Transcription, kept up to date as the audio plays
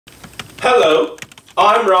Hello,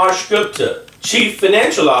 I'm Raj Gupta, Chief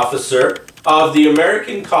Financial Officer of the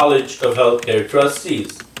American College of Healthcare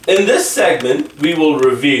Trustees. In this segment, we will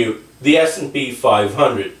review the S&P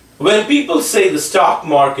 500. When people say the stock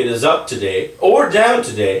market is up today or down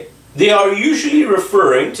today, they are usually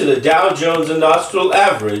referring to the Dow Jones Industrial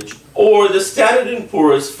Average or the Standard &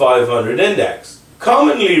 Poor's 500 Index,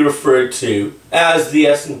 commonly referred to as the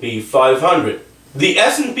S&P 500. The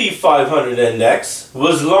S&P 500 Index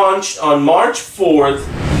was launched on March 4th,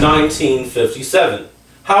 1957.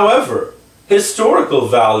 However, historical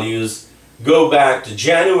values go back to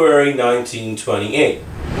January 1928.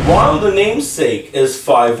 While the namesake is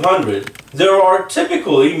 500, there are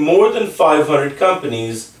typically more than 500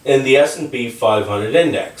 companies in the S&P 500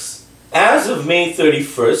 Index. As of May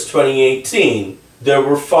 31st, 2018, there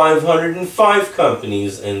were 505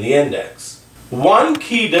 companies in the index. One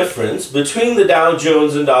key difference between the Dow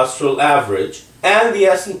Jones Industrial Average and the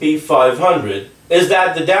S&P 500 is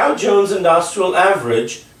that the Dow Jones Industrial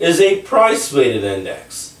Average is a price-weighted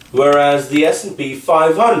index, whereas the S&P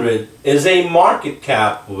 500 is a market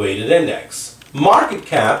cap weighted index. Market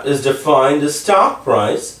cap is defined as stock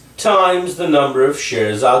price times the number of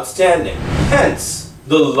shares outstanding. Hence,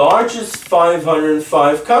 the largest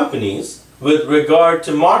 505 companies with regard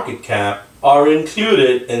to market cap are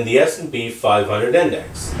included in the S&P 500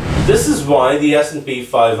 index. This is why the S&P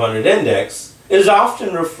 500 index is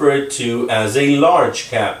often referred to as a large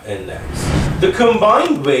cap index. The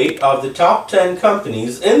combined weight of the top 10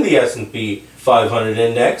 companies in the S&P 500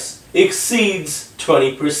 index exceeds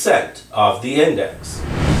 20% of the index.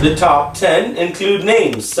 The top 10 include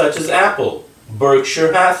names such as Apple,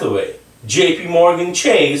 Berkshire Hathaway, JP Morgan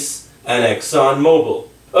Chase, and ExxonMobil.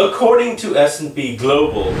 According to S&P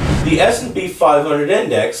Global, the S&P 500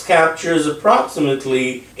 index captures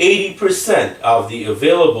approximately 80% of the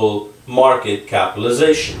available market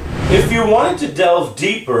capitalization. If you wanted to delve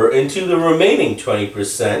deeper into the remaining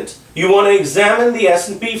 20%, you want to examine the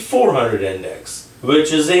S&P 400 index,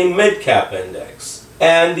 which is a mid-cap index,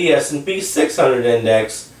 and the S&P 600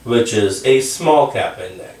 index, which is a small-cap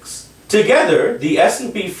index. Together, the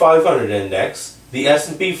S&P 500 index, the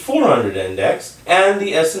S&P 400 index, and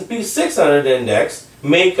the S&P 600 index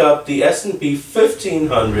make up the S&P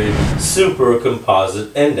 1500 Super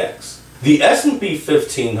Composite Index. The S&P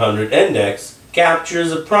 1500 index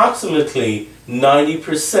captures approximately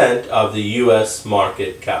 90% of the U.S.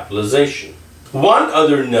 market capitalization. One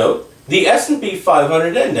other note, the S&P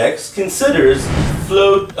 500 index considers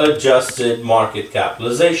float-adjusted market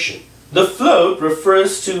capitalization. The float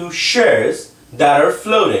refers to shares that are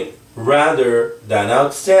floating rather than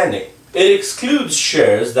outstanding. It excludes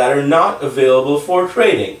shares that are not available for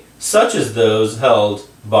trading, such as those held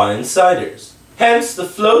by insiders. Hence, the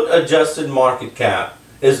float-adjusted market cap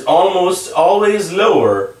is almost always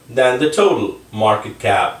lower than the total market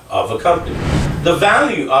cap of a company. The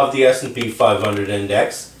value of the S&P 500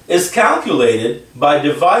 index is calculated by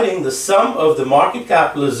dividing the sum of the market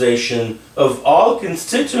capitalization of all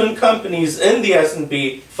constituent companies in the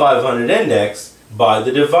S&P 500 index by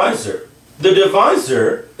the divisor. The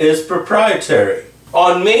divisor is proprietary.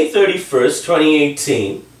 On May 31st,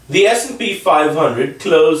 2018, the S&P 500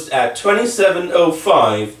 closed at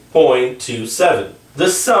 2705.27. The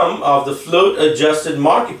sum of the float-adjusted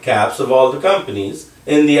market caps of all the companies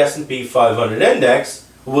in the S&P 500 index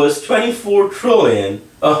was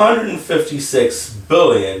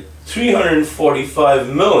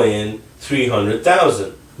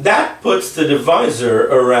 24,156,345,300,000. That puts the divisor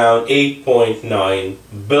around 8.9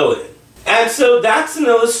 billion. And so that's an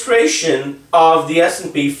illustration of the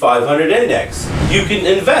S&P 500 index. You can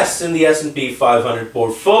invest in the S&P 500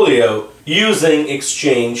 portfolio using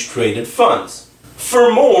exchange-traded funds.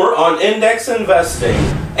 For more on index investing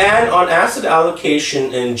and on asset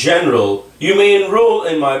allocation in general, you may enroll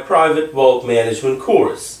in my private wealth management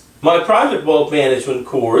course. My private wealth management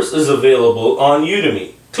course is available on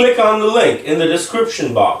Udemy. Click on the link in the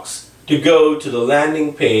description box to go to the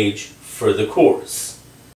landing page for the course.